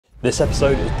This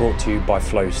episode is brought to you by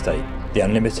FlowState, the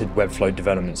unlimited Webflow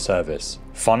development service.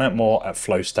 Find out more at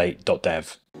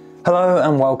flowstate.dev. Hello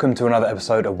and welcome to another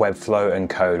episode of Webflow and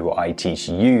Code, where I teach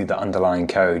you the underlying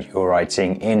code you're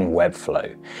writing in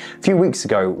Webflow. A few weeks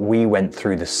ago, we went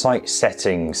through the site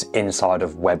settings inside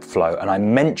of Webflow, and I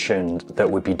mentioned that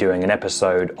we'd be doing an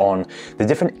episode on the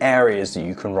different areas that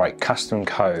you can write custom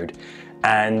code.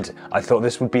 And I thought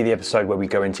this would be the episode where we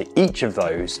go into each of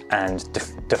those and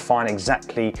define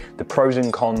exactly the pros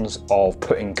and cons of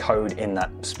putting code in that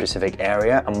specific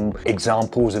area, and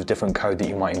examples of different code that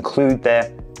you might include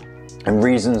there, and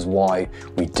reasons why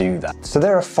we do that. So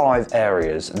there are 5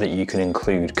 areas that you can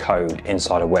include code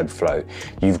inside of Webflow.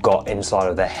 You've got inside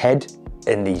of the head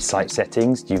in the site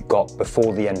settings, you've got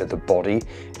before the end of the body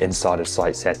inside of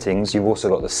site settings, you've also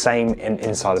got the same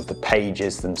inside of the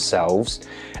pages themselves,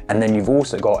 and then you've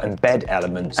also got embed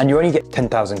elements, and you only get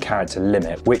 10,000 character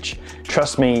limit, which,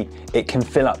 trust me, it can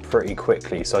fill up pretty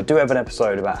quickly. So I do have an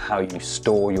episode about how you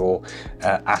store your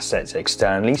assets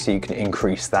externally so you can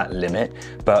increase that limit,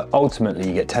 but ultimately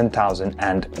you get 10,000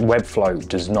 and Webflow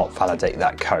does not validate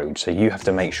that code, so you have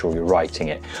to make sure you're writing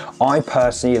it. I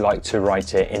personally like to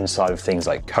write it inside of things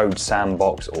like Code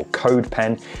Sandbox or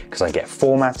CodePen, because I get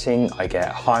formatting, I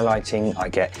get highlighting, I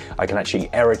can actually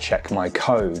error check my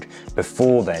code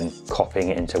before then copying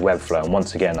it into Webflow. And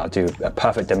once again, I do a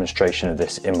perfect demonstration of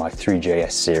this in my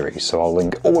 3JS series, so I'll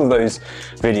link all of those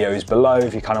videos below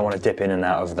if you kind of want to dip in and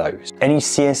out of those. Any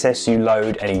CSS you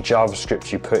load, any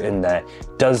JavaScript you put in there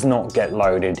does not get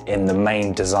loaded in the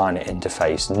main designer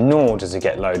interface, nor does it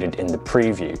get loaded in the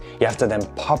preview. You have to then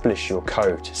publish your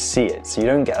code to see it, so you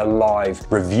don't get a live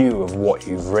review of what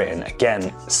you've written.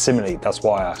 Again, similarly, that's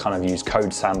why I kind of use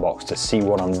Code Sandbox to see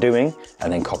what I'm doing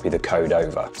and then copy the code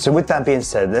over. So with that being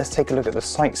said, let's take a look at the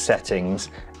site settings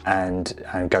and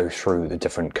go through the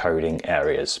different coding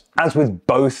areas. As with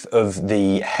both of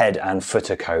the head and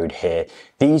footer code here,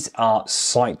 these are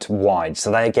site-wide,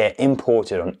 so they get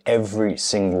imported on every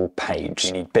single page.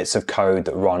 You need bits of code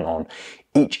that run on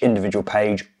each individual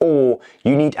page, or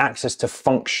you need access to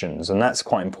functions, and that's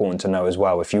quite important to know as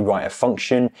well. If you write a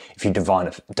function, if you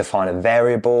define a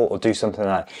variable or do something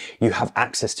like that, you have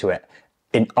access to it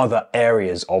in other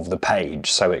areas of the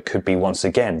page. So it could be, once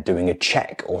again, doing a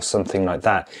check or something like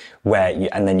that,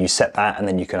 and then you set that, and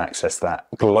then you can access that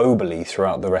globally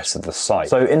throughout the rest of the site.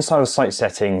 So inside of site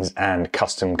settings and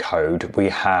custom code, we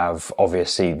have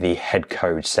obviously the head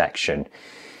code section.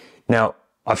 Now,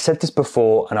 I've said this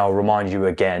before, and I'll remind you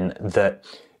again that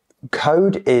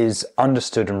code is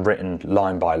understood and written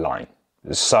line by line.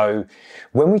 So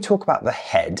when we talk about the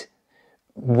head,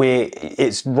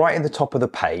 it's right at the top of the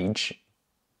page.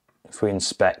 If we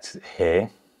inspect here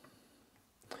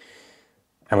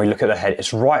and we look at the head,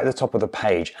 it's right at the top of the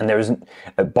page, and there isn't,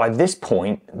 by this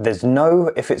point, there's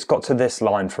no, if it's got to this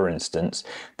line, for instance,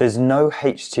 there's no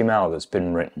HTML that's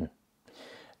been written.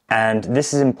 And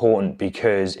this is important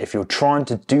because if you're trying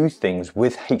to do things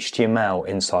with HTML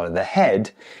inside of the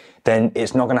head, then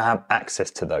it's not going to have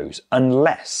access to those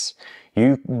unless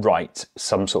you write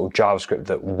some sort of JavaScript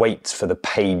that waits for the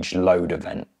page load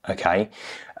event, okay?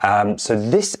 So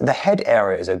the head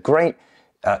area is a great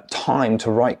time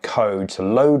to write code, to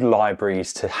load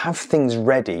libraries, to have things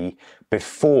ready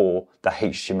before the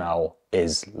HTML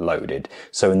is loaded.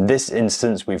 So in this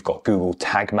instance, we've got Google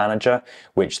Tag Manager,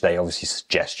 which they obviously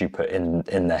suggest you put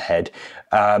in the head.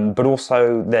 But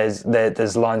also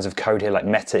there's lines of code here like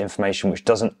meta information, which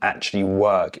doesn't actually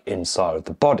work inside of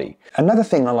the body. Another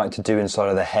thing I like to do inside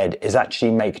of the head is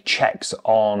actually make checks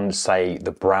on, say,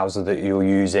 the browser that you're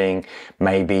using.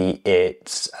 Maybe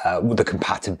it's the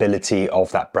compatibility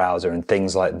of that browser and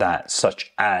things like that,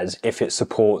 such as if it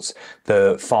supports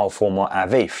the file format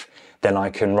AVIF. Then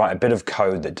I can write a bit of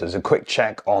code that does a quick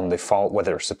check on the file,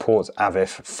 whether it supports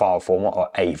AVIF file format or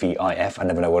AVIF, I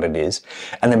never know what it is,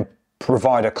 and then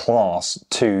provide a class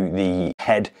to the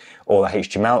head or the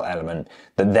HTML element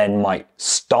that then might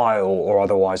style or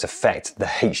otherwise affect the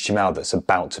HTML that's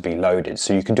about to be loaded.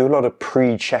 So you can do a lot of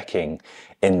pre-checking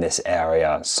in this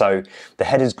area. So the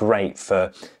head is great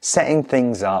for setting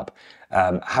things up,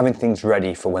 having things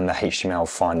ready for when the HTML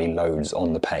finally loads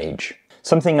on the page.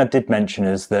 Something I did mention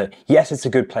is that, yes, it's a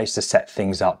good place to set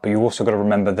things up, but you also got to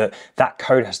remember that that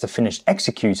code has to finish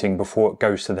executing before it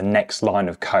goes to the next line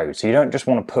of code. So you don't just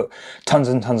want to put tons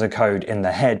and tons of code in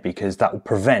the head, because that will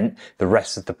prevent the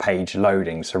rest of the page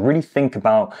loading. So really think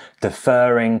about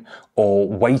deferring or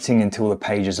waiting until the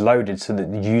page is loaded so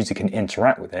that the user can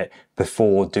interact with it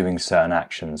before doing certain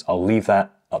actions. I'll leave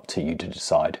that up to you to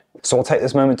decide. So I'll take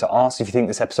this moment to ask if you think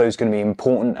this episode is going to be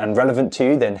important and relevant to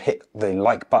you, then hit the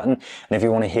like button. And if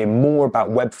you want to hear more about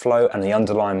Webflow and the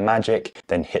underlying magic,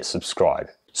 then hit subscribe.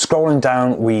 Scrolling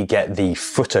down, we get the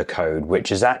footer code,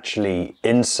 which is actually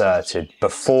inserted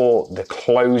before the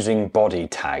closing body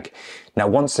tag. Now,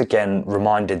 once again,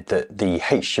 reminded that the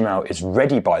HTML is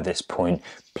ready by this point,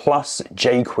 plus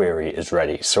jQuery is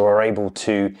ready. So we're able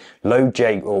to load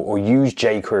or use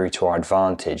jQuery to our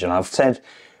advantage. And I've said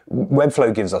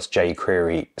Webflow gives us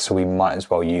jQuery, so we might as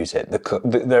well use it.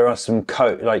 There are some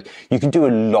code, like you can do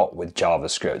a lot with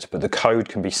JavaScript, but the code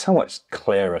can be so much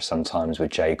clearer sometimes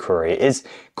with jQuery. It is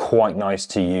quite nice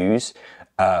to use,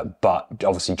 but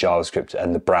obviously JavaScript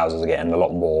and the browsers are getting a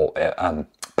lot more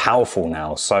powerful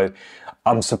now. So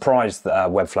I'm surprised that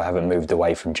Webflow haven't moved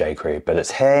away from jQuery, but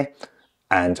it's here,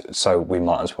 and so we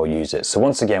might as well use it. So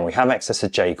once again, we have access to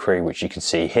jQuery, which you can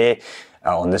see here.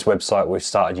 On this website, we've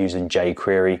started using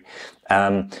jQuery.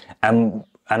 And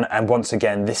once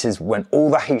again, this is when all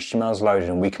the HTML is loaded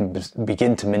and we can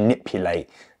begin to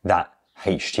manipulate that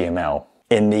HTML.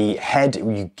 In the head,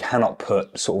 you cannot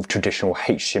put sort of traditional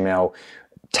HTML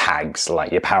tags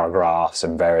like your paragraphs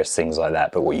and various things like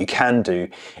that, but what you can do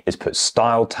is put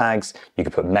style tags, you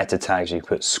can put meta tags, you can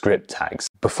put script tags.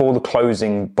 Before the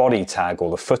closing body tag or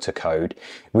the footer code,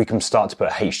 we can start to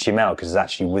put HTML because it's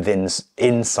actually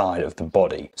inside of the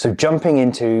body. So jumping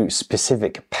into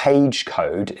specific page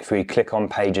code, if we click on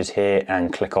pages here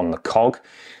and click on the cog,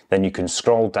 then you can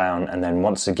scroll down, and then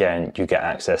once again you get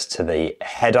access to the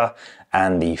header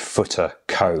and the footer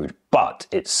code, but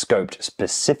it's scoped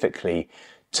specifically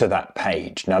to that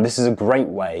page. Now, this is a great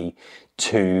way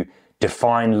to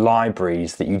define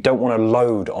libraries that you don't want to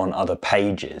load on other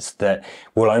pages that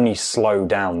will only slow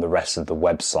down the rest of the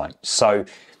website. So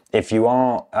if you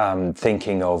are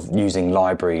thinking of using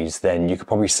libraries, then you could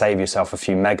probably save yourself a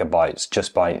few megabytes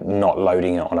just by not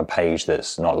loading it on a page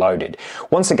that's not loaded.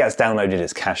 Once it gets downloaded,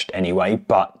 it's cached anyway,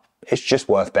 but it's just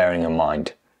worth bearing in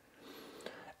mind.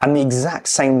 And the exact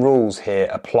same rules here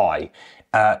apply.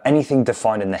 Anything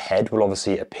defined in the head will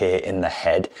obviously appear in the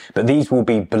head, but these will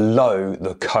be below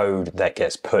the code that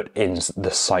gets put in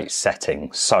the site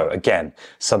settings. So again,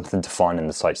 something defined in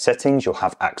the site settings, you'll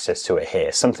have access to it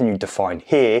here. Something you define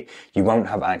here, you won't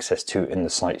have access to in the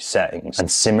site settings.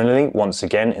 And similarly, once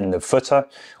again, in the footer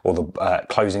or the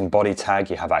closing body tag,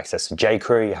 you have access to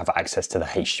jQuery, you have access to the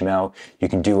HTML. You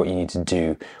can do what you need to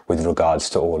do with regards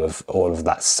to all of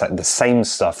that, the same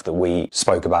stuff that we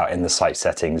spoke about in the site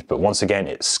settings. But once again,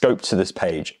 it's scoped to this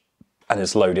page and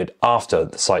it's loaded after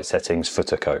the site settings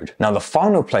footer code. Now, the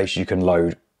final place you can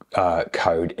load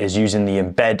code is using the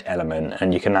embed element,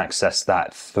 and you can access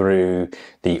that through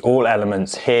the all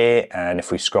elements here. And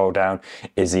if we scroll down,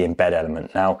 is the embed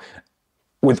element. Now,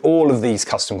 with all of these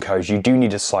custom codes, you do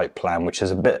need a site plan, which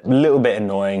is a little bit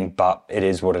annoying, but it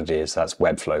is what it is. That's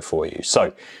Webflow for you.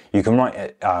 So you can write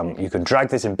it, you can drag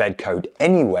this embed code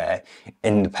anywhere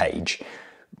in the page.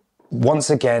 Once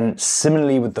again,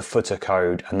 similarly with the footer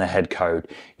code and the head code,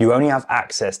 you only have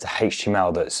access to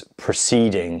HTML that's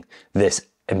preceding this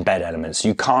embed element. So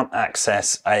you can't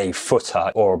access a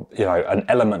footer or an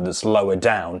element that's lower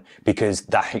down because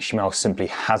that HTML simply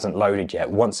hasn't loaded yet.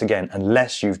 Once again,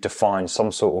 unless you've defined some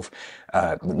sort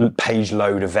of page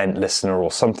load event listener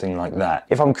or something like that.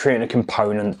 If I'm creating a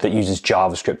component that uses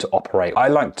JavaScript to operate, I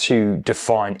like to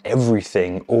define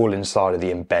everything all inside of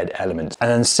the embed element.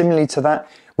 And then similarly to that,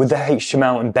 with the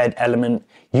HTML embed element,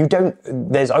 I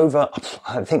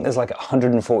think there's like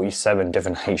 147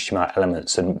 different HTML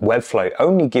elements, and Webflow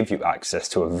only give you access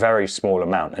to a very small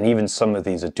amount, and even some of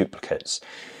these are duplicates.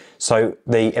 So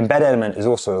the embed element is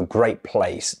also a great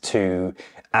place to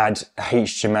add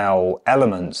HTML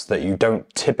elements that you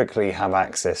don't typically have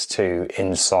access to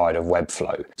inside of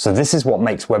Webflow. So this is what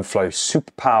makes Webflow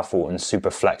super powerful and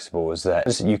super flexible, is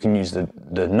that you can use the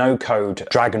no-code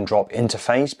drag and drop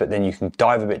interface, but then you can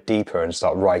dive a bit deeper and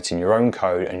start writing your own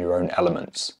code and your own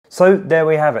elements. So there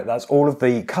we have it. That's all of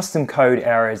the custom code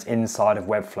areas inside of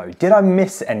Webflow. Did I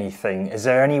miss anything? Is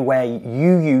there any way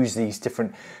you use these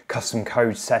different custom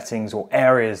code settings or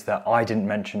areas that I didn't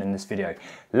mention in this video?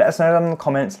 Let us know down in the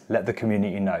comments, let the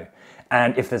community know.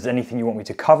 And if there's anything you want me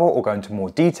to cover or go into more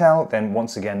detail, then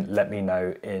once again, let me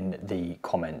know in the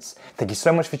comments. Thank you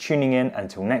so much for tuning in.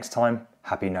 Until next time,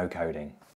 happy no coding.